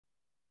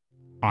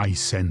I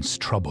sense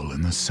trouble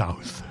in the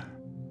south.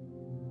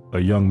 A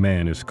young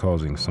man is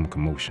causing some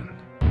commotion.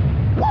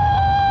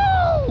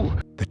 Whoa!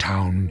 The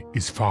town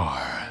is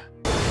far.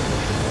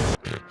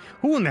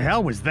 Who in the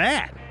hell was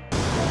that?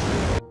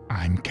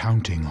 I'm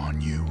counting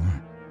on you.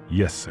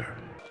 Yes, sir.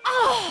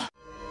 Oh!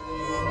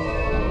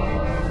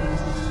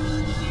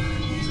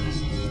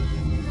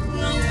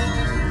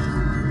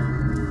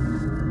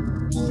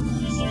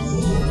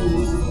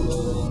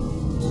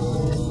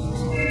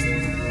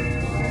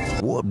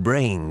 What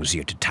brings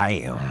you to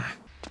town?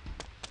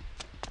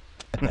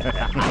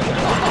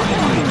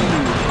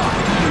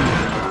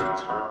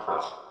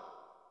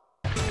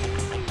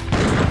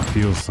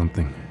 Feel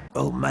something.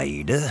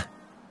 Omega?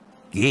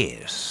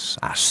 Yes,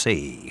 I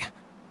see.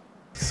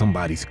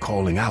 Somebody's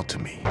calling out to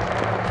me.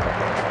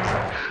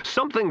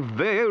 Something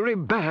very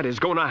bad is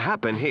gonna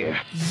happen here.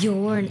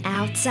 You're an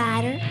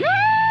outsider?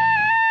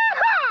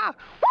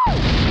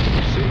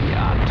 See,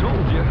 I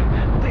told you,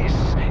 this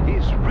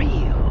is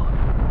real.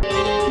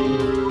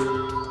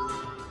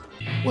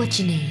 What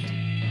you need?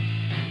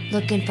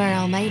 Looking for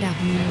Almeida,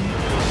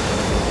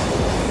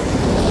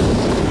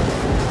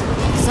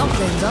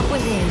 Something's up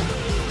with him,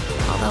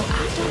 although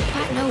I don't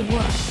quite know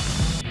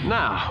what.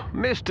 Now,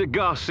 Mr.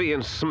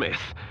 Garcia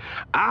Smith,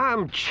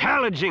 I'm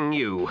challenging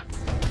you.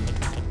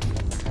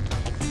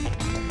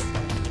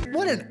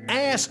 What an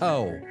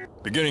asshole!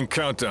 Beginning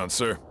countdown,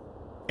 sir.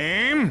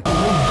 Aim!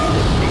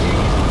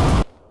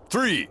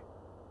 3,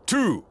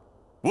 2,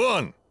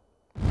 1,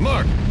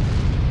 mark!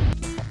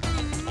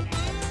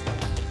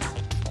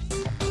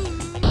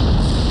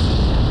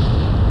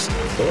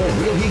 Or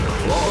will he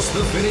cross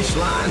the finish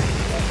line?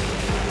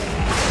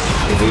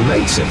 If he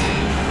makes it,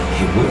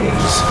 he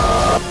wins.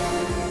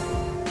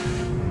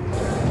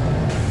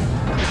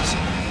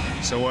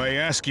 So I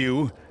ask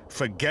you,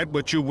 forget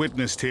what you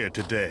witnessed here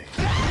today.